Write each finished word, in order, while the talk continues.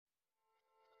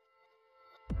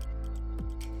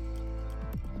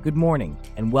Good morning,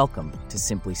 and welcome to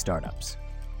Simply Startups.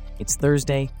 It's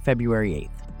Thursday, February 8th.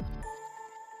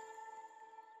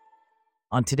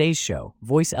 On today's show,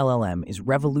 Voice LLM is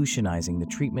revolutionizing the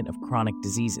treatment of chronic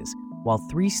diseases, while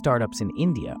 3 startups in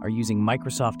India are using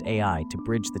Microsoft AI to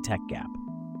bridge the tech gap.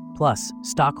 Plus,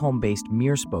 Stockholm-based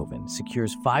Myrspoven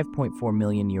secures €5.4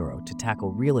 million to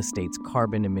tackle real estate's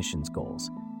carbon emissions goals.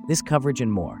 This coverage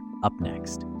and more, up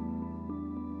next.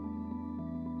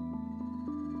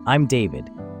 I'm David,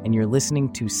 and you're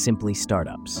listening to Simply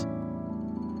Startups.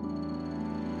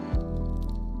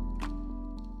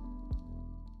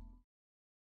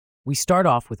 We start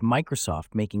off with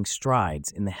Microsoft making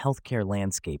strides in the healthcare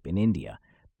landscape in India,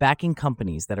 backing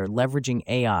companies that are leveraging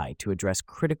AI to address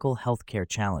critical healthcare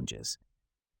challenges.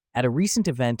 At a recent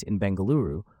event in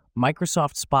Bengaluru,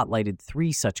 Microsoft spotlighted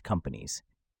 3 such companies: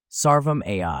 Sarvam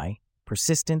AI,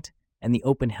 Persistent, and the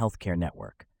Open Healthcare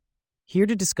Network. Here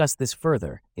to discuss this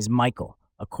further is Michael,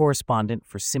 a correspondent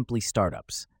for Simply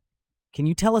Startups. Can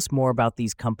you tell us more about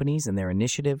these companies and their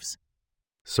initiatives?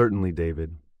 Certainly,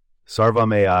 David.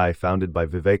 Sarvam AI, founded by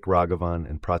Vivek Raghavan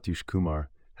and Pratyush Kumar,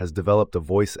 has developed a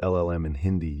voice LLM in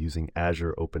Hindi using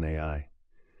Azure OpenAI.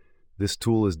 This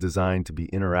tool is designed to be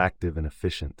interactive and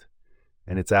efficient,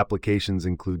 and its applications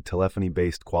include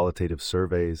telephony-based qualitative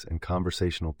surveys and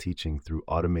conversational teaching through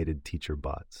automated teacher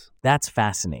bots. That's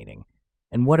fascinating.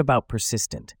 And what about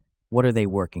Persistent? What are they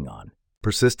working on?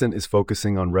 Persistent is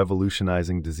focusing on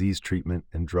revolutionizing disease treatment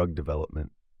and drug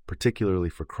development, particularly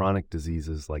for chronic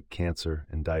diseases like cancer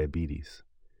and diabetes.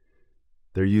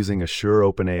 They're using Azure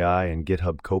OpenAI and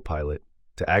GitHub Copilot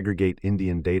to aggregate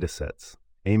Indian datasets,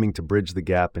 aiming to bridge the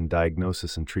gap in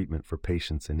diagnosis and treatment for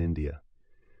patients in India.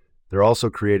 They're also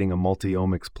creating a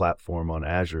multi-omics platform on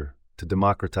Azure to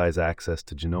democratize access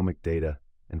to genomic data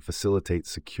and facilitate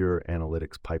secure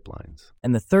analytics pipelines.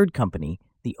 And the third company,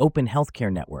 the Open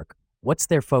Healthcare Network, what's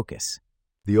their focus?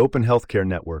 The Open Healthcare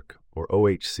Network, or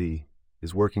OHC,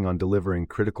 is working on delivering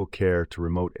critical care to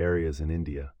remote areas in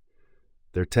India.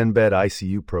 Their 10-bed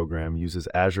ICU program uses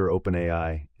Azure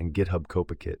OpenAI and GitHub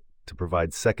Copilot to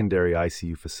provide secondary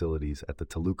ICU facilities at the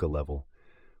taluka level,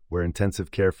 where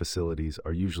intensive care facilities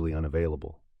are usually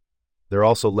unavailable. They're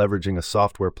also leveraging a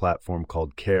software platform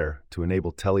called CARE to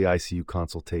enable tele-ICU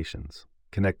consultations,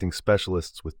 connecting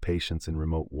specialists with patients in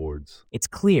remote wards. It's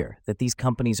clear that these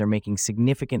companies are making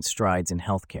significant strides in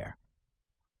healthcare.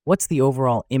 What's the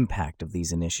overall impact of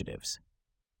these initiatives?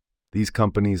 These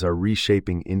companies are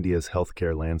reshaping India's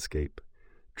healthcare landscape,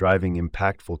 driving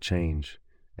impactful change,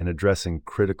 and addressing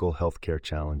critical healthcare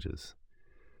challenges.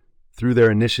 Through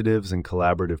their initiatives and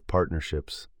collaborative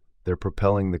partnerships, they're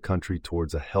propelling the country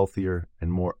towards a healthier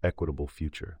and more equitable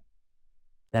future.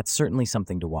 That's certainly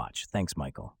something to watch. Thanks,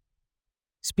 Michael.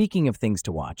 Speaking of things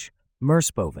to watch,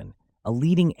 Myrspoven, a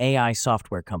leading AI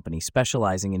software company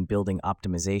specializing in building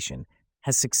optimization,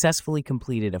 has successfully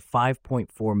completed a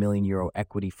 €5.4 million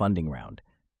equity funding round.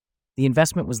 The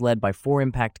investment was led by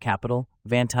 4Impact Capital,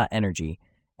 Vanta Energy,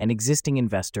 and existing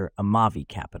investor Amavi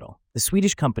Capital. The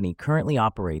Swedish company currently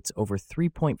operates over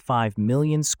 3.5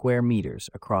 million square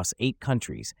meters across 8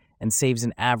 countries and saves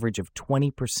an average of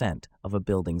 20% of a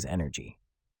building's energy.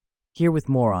 Here with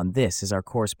more on this is our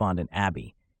correspondent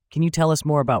Abby. Can you tell us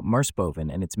more about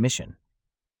Myrspoven and its mission?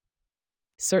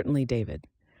 Certainly, David.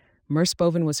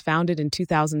 Myrspoven was founded in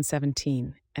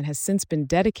 2017 and has since been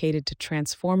dedicated to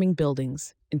transforming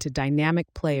buildings into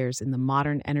dynamic players in the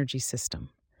modern energy system.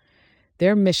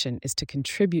 Their mission is to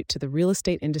contribute to the real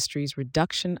estate industry's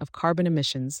reduction of carbon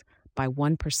emissions by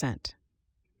 1%.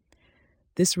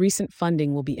 This recent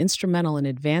funding will be instrumental in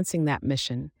advancing that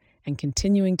mission and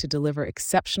continuing to deliver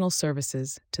exceptional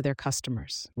services to their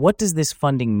customers. What does this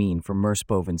funding mean for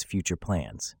Myrspoven's future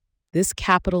plans? This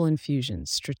capital infusion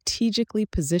strategically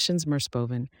positions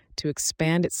Myrspoven to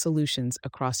expand its solutions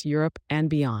across Europe and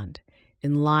beyond,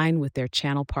 in line with their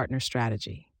channel partner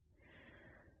strategy.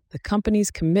 The company's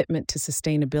commitment to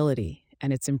sustainability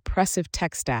and its impressive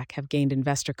tech stack have gained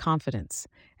investor confidence,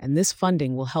 and this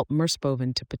funding will help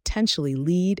Myrspoven to potentially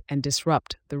lead and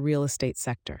disrupt the real estate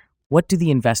sector. What do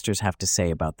the investors have to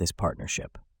say about this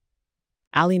partnership?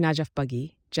 Ali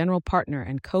Najafbagi, general partner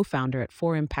and co-founder at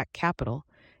 4Impact Capital,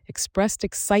 expressed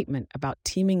excitement about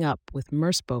teaming up with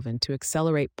Myrspoven to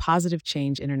accelerate positive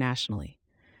change internationally.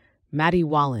 Maddie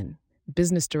Wallen,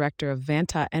 business director of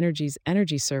Vanta Energy's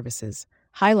energy services,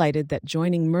 highlighted that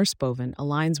joining Myrspoven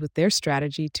aligns with their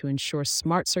strategy to ensure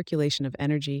smart circulation of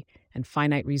energy and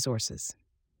finite resources.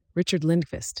 Richard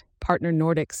Lindqvist, partner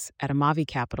Nordics at Amavi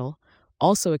Capital,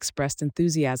 also expressed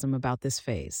enthusiasm about this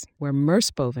phase, where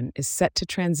Myrspoven is set to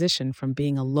transition from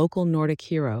being a local Nordic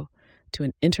hero to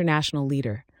an international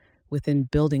leader, within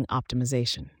building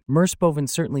optimization. Myrspoven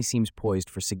certainly seems poised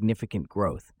for significant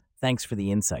growth. Thanks for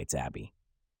the insights, Abby.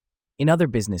 In other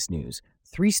business news,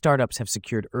 3 startups have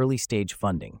secured early-stage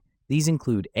funding. These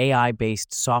include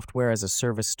AI-based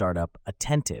software-as-a-service startup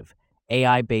Attentive,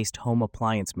 AI-based home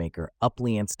appliance maker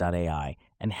Upliance.ai,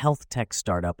 and health tech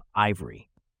startup Ivory.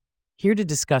 Here to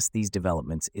discuss these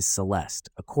developments is Celeste,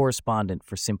 a correspondent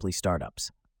for Simply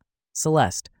Startups.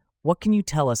 Celeste, what can you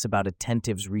tell us about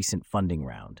Attentive's recent funding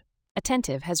round?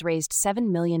 Attentive has raised $7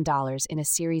 million in a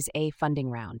Series A funding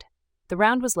round. The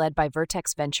round was led by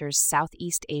Vertex Ventures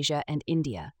Southeast Asia and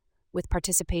India, with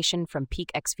participation from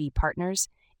Peak XV Partners,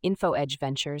 InfoEdge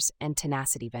Ventures, and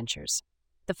Tenacity Ventures.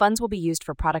 The funds will be used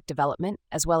for product development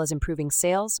as well as improving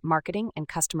sales, marketing, and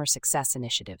customer success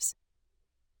initiatives.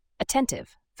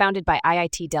 Attentive, founded by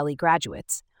IIT Delhi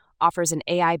graduates, offers an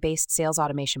AI-based sales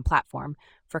automation platform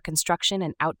for construction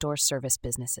and outdoor service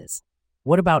businesses.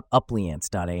 What about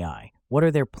Upliance.ai? What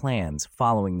are their plans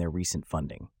following their recent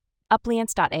funding?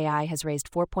 Upliance.ai has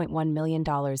raised $4.1 million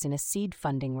in a seed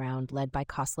funding round led by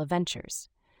Khosla Ventures.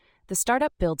 The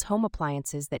startup builds home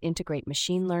appliances that integrate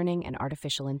machine learning and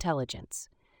artificial intelligence.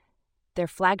 Their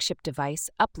flagship device,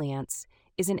 Upliance,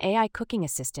 is an AI cooking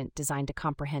assistant designed to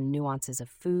comprehend nuances of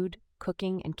food,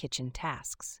 cooking, and kitchen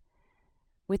tasks.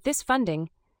 With this funding,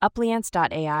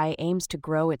 Upliance.ai aims to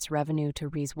grow its revenue to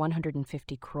reach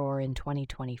 150 crore in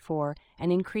 2024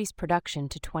 and increase production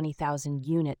to 20,000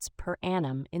 units per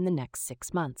annum in the next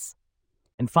 6 months.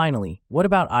 And finally, what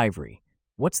about Ivory?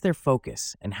 What's their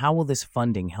focus, and how will this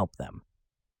funding help them?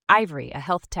 Ivory, a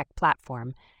health tech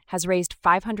platform, has raised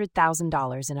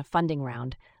 $500,000 in a funding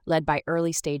round led by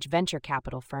early-stage venture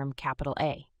capital firm Capital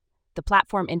A. The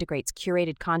platform integrates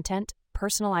curated content,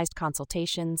 personalized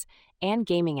consultations, and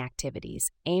gaming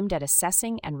activities aimed at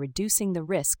assessing and reducing the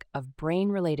risk of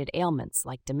brain-related ailments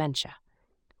like dementia.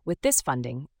 With this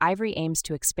funding, Ivory aims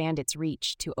to expand its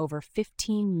reach to over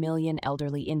 15 million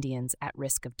elderly Indians at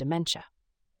risk of dementia.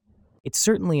 It's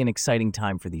certainly an exciting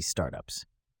time for these startups.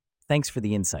 Thanks for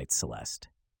the insights, Celeste.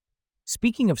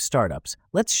 Speaking of startups,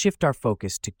 let's shift our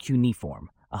focus to Cuneiform,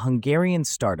 a Hungarian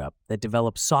startup that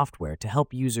develops software to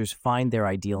help users find their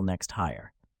ideal next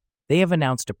hire. They have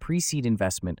announced a pre-seed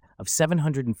investment of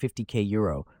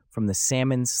 €750K from the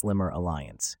Salmon Slimmer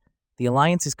Alliance. The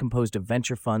alliance is composed of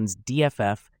venture funds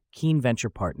DFF, Keen Venture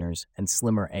Partners, and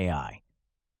Slimmer AI.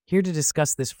 Here to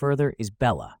discuss this further is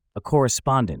Bella, a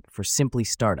correspondent for Simply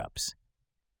Startups.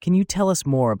 Can you tell us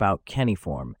more about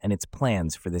Cuneiform and its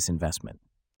plans for this investment?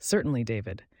 Certainly,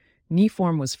 David.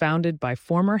 Cuneiform was founded by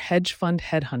former hedge fund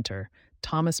headhunter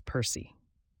Thomas Percy.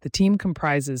 The team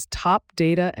comprises top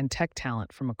data and tech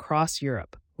talent from across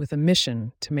Europe, with a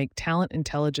mission to make talent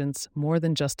intelligence more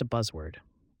than just a buzzword.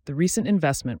 The recent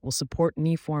investment will support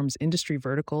Cuneiform's industry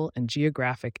vertical and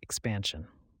geographic expansion.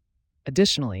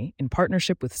 Additionally, in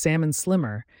partnership with Salmon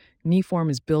Slimmer,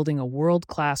 Cuneiform is building a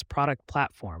world-class product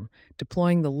platform,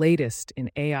 deploying the latest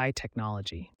in AI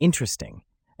technology. Interesting.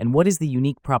 And what is the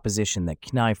unique proposition that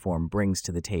Cuneiform brings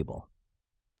to the table?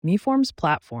 Cuneiform's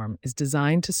platform is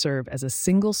designed to serve as a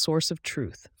single source of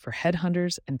truth for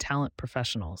headhunters and talent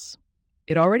professionals.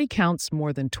 It already counts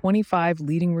more than 25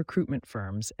 leading recruitment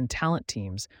firms and talent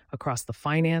teams across the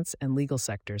finance and legal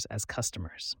sectors as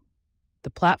customers.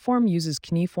 The platform uses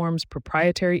Cuneiform's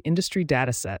proprietary industry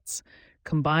datasets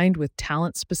combined with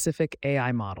talent-specific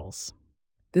AI models.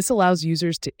 This allows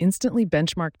users to instantly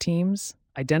benchmark teams,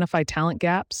 identify talent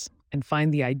gaps, and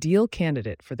find the ideal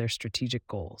candidate for their strategic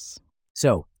goals.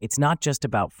 So, it's not just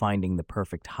about finding the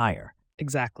perfect hire.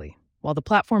 Exactly. While the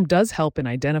platform does help in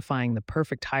identifying the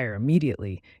perfect hire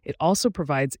immediately, it also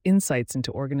provides insights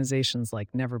into organizations like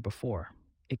never before.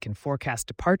 It can forecast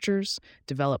departures,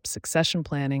 develop succession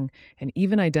planning, and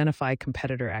even identify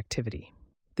competitor activity.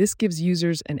 This gives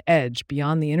users an edge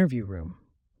beyond the interview room.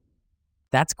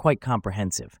 That's quite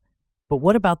comprehensive. But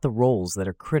what about the roles that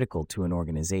are critical to an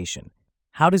organization?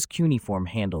 How does Cuneiform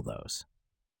handle those?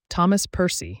 Thomas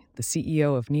Percy, the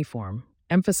CEO of Cuneiform,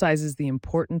 emphasizes the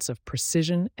importance of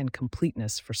precision and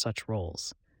completeness for such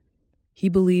roles. He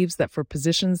believes that for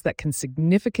positions that can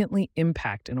significantly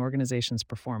impact an organization's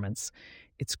performance,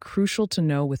 it's crucial to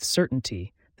know with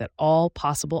certainty that all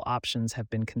possible options have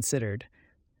been considered,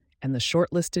 and the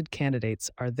shortlisted candidates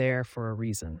are there for a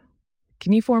reason.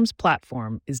 Cuneiform's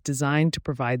platform is designed to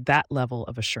provide that level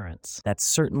of assurance. That's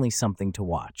certainly something to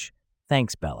watch.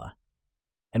 Thanks, Bella.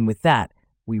 And with that,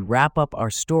 we wrap up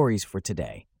our stories for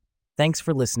today. Thanks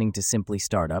for listening to Simply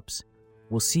Startups.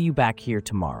 We'll see you back here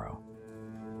tomorrow.